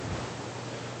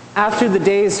After the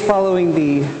days following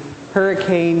the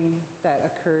hurricane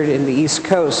that occurred in the East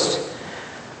Coast,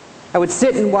 I would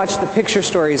sit and watch the picture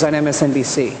stories on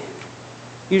MSNBC,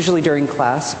 usually during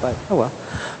class, but oh well.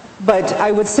 But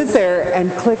I would sit there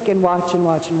and click and watch and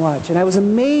watch and watch, and I was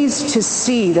amazed to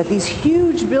see that these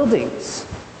huge buildings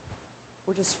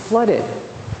were just flooded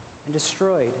and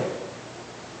destroyed.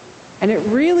 And it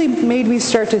really made me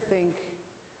start to think,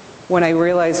 when I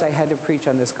realized I had to preach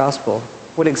on this gospel,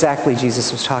 what exactly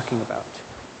Jesus was talking about.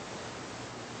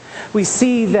 We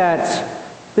see that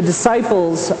the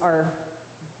disciples are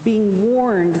being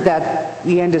warned that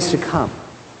the end is to come.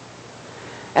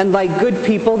 And like good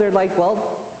people, they're like,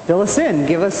 well, fill us in,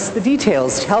 give us the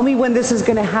details, tell me when this is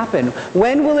going to happen.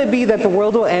 When will it be that the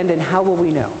world will end, and how will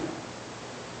we know?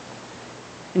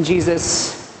 And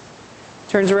Jesus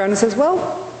turns around and says,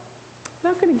 well,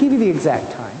 I'm not going to give you the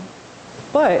exact time,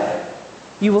 but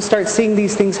you will start seeing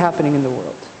these things happening in the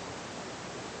world.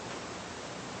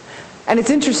 And it's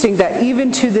interesting that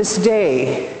even to this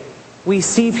day, we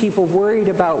see people worried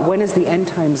about when is the end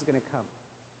times going to come.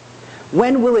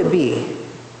 When will it be?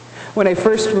 When I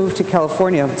first moved to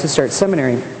California to start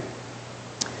seminary,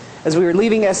 as we were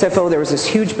leaving SFO, there was this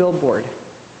huge billboard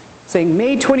saying,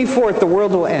 May 24th, the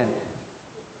world will end.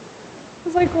 I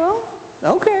was like, well,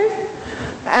 okay.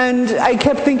 And I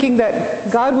kept thinking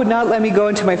that God would not let me go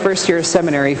into my first year of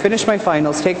seminary, finish my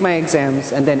finals, take my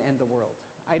exams, and then end the world.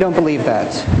 I don't believe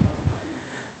that.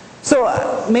 So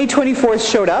May 24th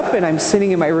showed up, and I'm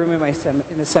sitting in my room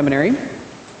in the seminary.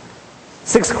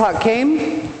 6 o'clock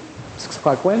came, 6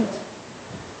 o'clock went,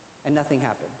 and nothing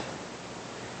happened.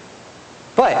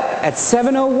 But at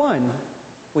 7:01,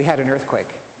 we had an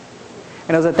earthquake.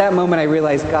 And it was at that moment I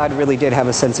realized God really did have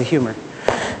a sense of humor.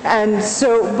 And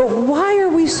so, but why are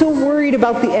we so worried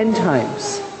about the end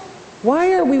times?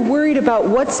 Why are we worried about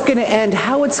what's going to end,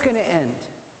 how it's going to end?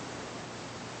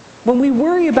 When we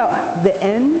worry about the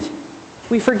end,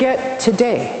 we forget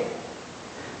today.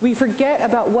 We forget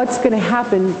about what's going to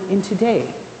happen in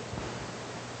today.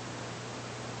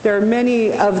 There are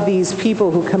many of these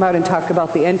people who come out and talk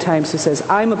about the end times who says,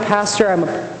 I'm a pastor, I'm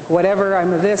a whatever,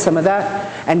 I'm a this, I'm a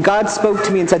that, and God spoke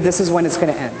to me and said, this is when it's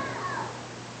going to end.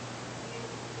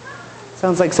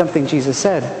 Sounds like something Jesus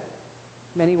said.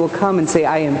 Many will come and say,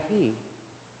 I am He,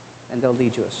 and they'll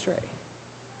lead you astray.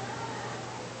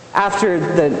 After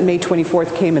the May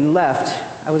 24th came and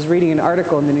left, I was reading an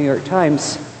article in the New York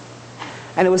Times,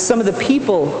 and it was some of the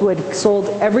people who had sold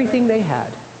everything they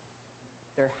had,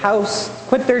 their house,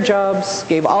 quit their jobs,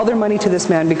 gave all their money to this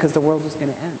man because the world was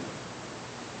going to end.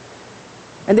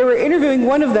 And they were interviewing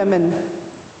one of them, and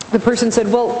the person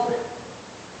said, well,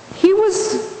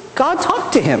 God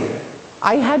talked to him.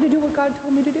 I had to do what God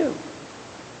told me to do.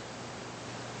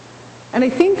 And I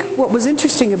think what was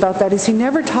interesting about that is he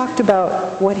never talked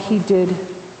about what he did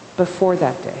before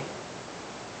that day.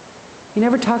 He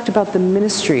never talked about the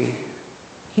ministry.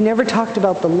 He never talked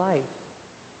about the life,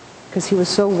 because he was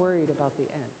so worried about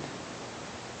the end.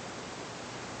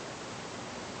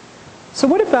 So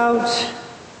what about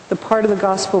the part of the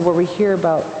gospel where we hear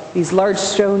about these large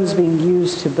stones being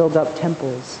used to build up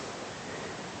temples?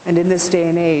 And in this day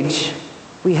and age,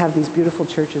 we have these beautiful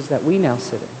churches that we now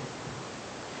sit in.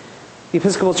 The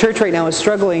Episcopal Church right now is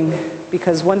struggling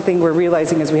because one thing we're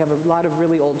realizing is we have a lot of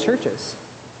really old churches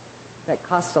that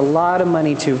cost a lot of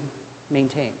money to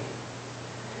maintain.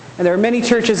 And there are many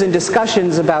churches in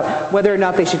discussions about whether or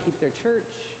not they should keep their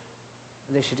church,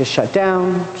 or they should just shut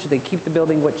down, should they keep the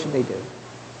building, what should they do?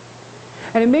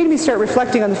 And it made me start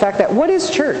reflecting on the fact that what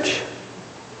is church?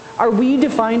 Are we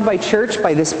defined by church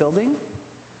by this building?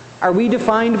 Are we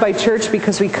defined by church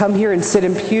because we come here and sit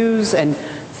in pews and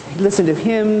listen to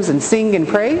hymns and sing and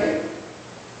pray?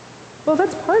 Well,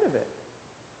 that's part of it.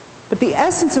 But the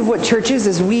essence of what church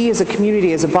is we as a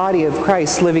community, as a body of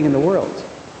Christ living in the world.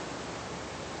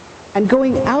 And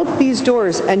going out these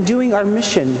doors and doing our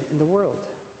mission in the world.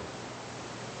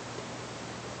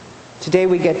 Today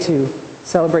we get to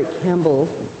celebrate Campbell,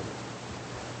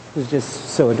 who's just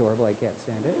so adorable I can't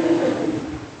stand it,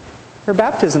 her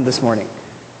baptism this morning.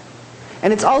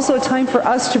 And it's also a time for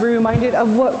us to be reminded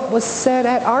of what was said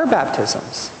at our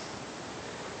baptisms.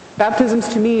 Baptisms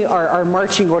to me are our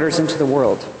marching orders into the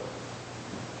world.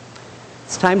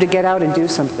 It's time to get out and do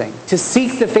something, to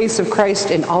seek the face of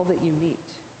Christ in all that you meet,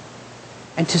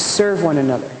 and to serve one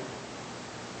another.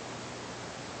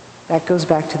 That goes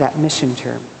back to that mission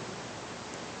term.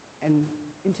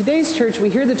 And in today's church,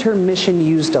 we hear the term mission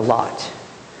used a lot.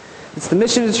 It's the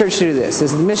mission of the church to do this.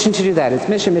 It's the mission to do that. It's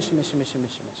mission, mission, mission, mission,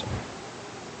 mission, mission.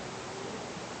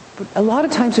 But a lot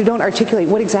of times we don't articulate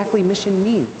what exactly mission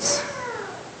means.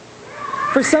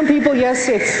 For some people, yes,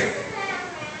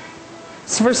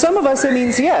 So for some of us, it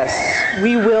means yes,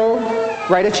 we will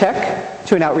write a check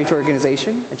to an outreach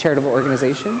organization, a charitable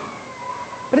organization.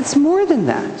 But it's more than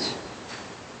that.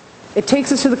 It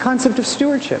takes us to the concept of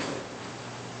stewardship.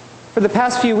 For the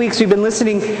past few weeks, we've been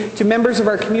listening to members of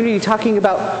our community talking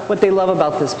about what they love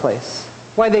about this place,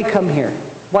 why they come here,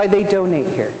 why they donate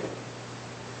here.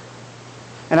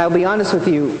 And I'll be honest with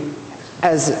you,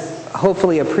 as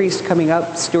hopefully a priest coming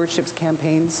up, stewardship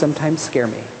campaigns sometimes scare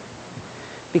me,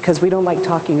 because we don't like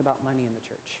talking about money in the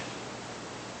church,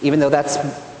 even though that's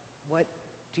what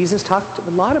Jesus talked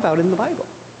a lot about in the Bible.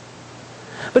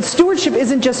 But stewardship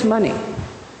isn't just money.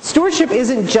 Stewardship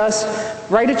isn't just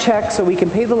write a check so we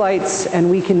can pay the lights and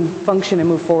we can function and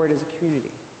move forward as a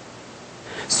community.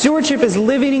 Stewardship is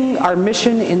living our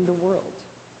mission in the world.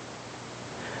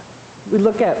 We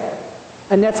look at,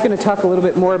 Annette's going to talk a little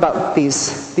bit more about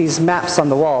these maps on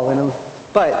the wall,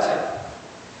 but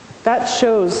that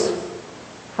shows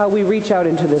how we reach out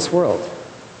into this world.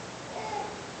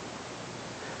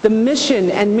 The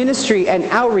mission and ministry and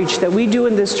outreach that we do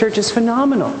in this church is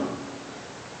phenomenal.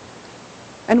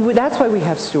 And that's why we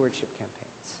have stewardship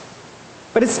campaigns.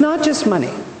 But it's not just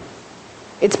money.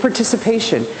 It's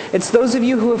participation. It's those of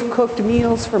you who have cooked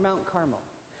meals for Mount Carmel.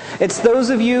 It's those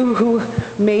of you who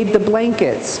made the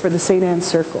blankets for the St. Anne's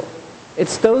Circle.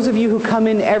 It's those of you who come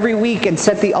in every week and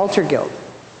set the altar guild.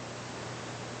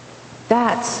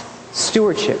 That's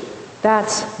stewardship.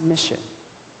 That's mission.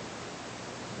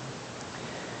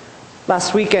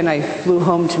 Last weekend, I flew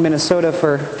home to Minnesota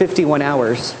for 51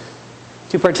 hours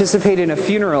to participate in a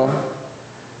funeral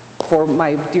for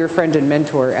my dear friend and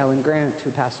mentor, Ellen Grant,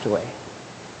 who passed away.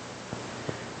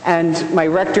 And my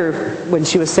rector, when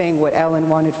she was saying what Ellen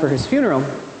wanted for his funeral,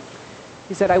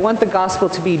 he said, I want the gospel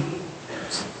to be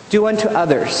do unto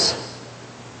others.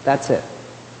 That's it.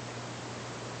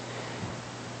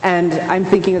 And I'm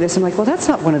thinking of this, I'm like, well, that's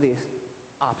not one of the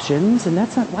options, and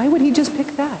that's not, why would he just pick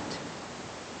that?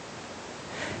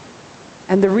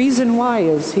 And the reason why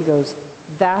is, he goes,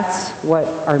 that's what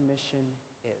our mission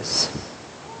is.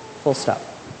 Full stop.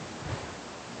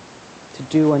 To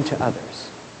do unto others.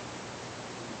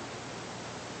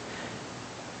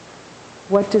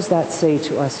 What does that say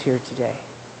to us here today?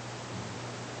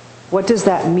 What does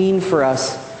that mean for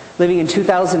us living in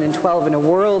 2012 in a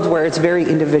world where it's very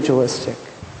individualistic?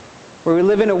 Where we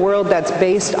live in a world that's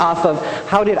based off of,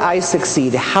 how did I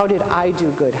succeed? How did I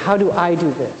do good? How do I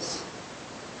do this?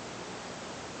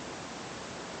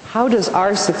 How does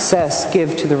our success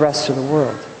give to the rest of the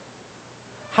world?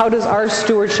 How does our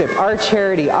stewardship, our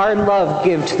charity, our love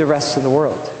give to the rest of the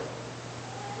world?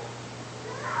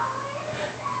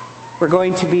 We're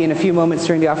going to be, in a few moments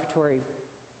during the offertory,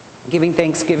 giving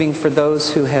thanksgiving for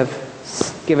those who have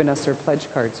given us their pledge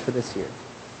cards for this year.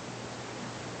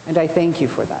 And I thank you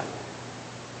for that.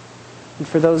 And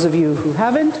for those of you who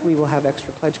haven't, we will have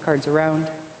extra pledge cards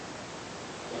around.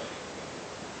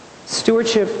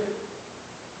 Stewardship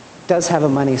does have a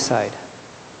money side,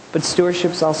 but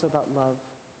stewardship is also about love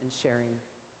and sharing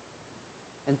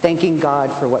and thanking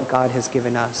God for what God has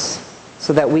given us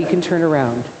so that we can turn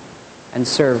around and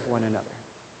serve one another.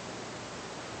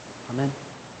 Amen.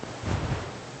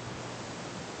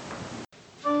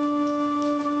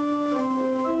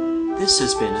 This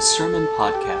has been a sermon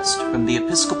podcast from the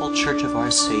Episcopal Church of Our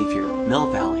Savior,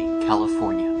 Mill Valley,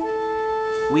 California.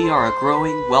 We are a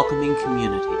growing, welcoming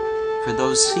community for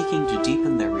those seeking to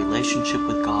deepen their relationship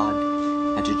with God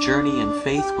and to journey in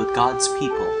faith with God's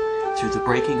people through the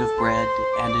breaking of bread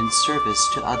and in service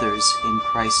to others in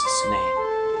Christ's name.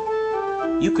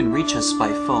 You can reach us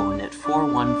by phone at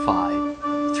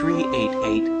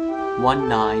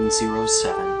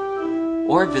 415-388-1907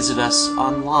 or visit us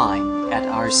online at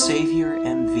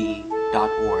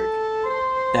oursaviormv.org.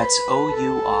 That's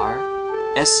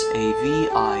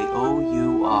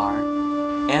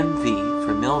OURSAVIOURMV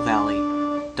for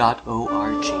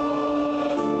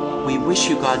millvalley.org. We wish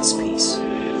you God's peace.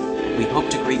 We hope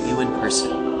to greet you in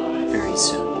person very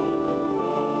soon.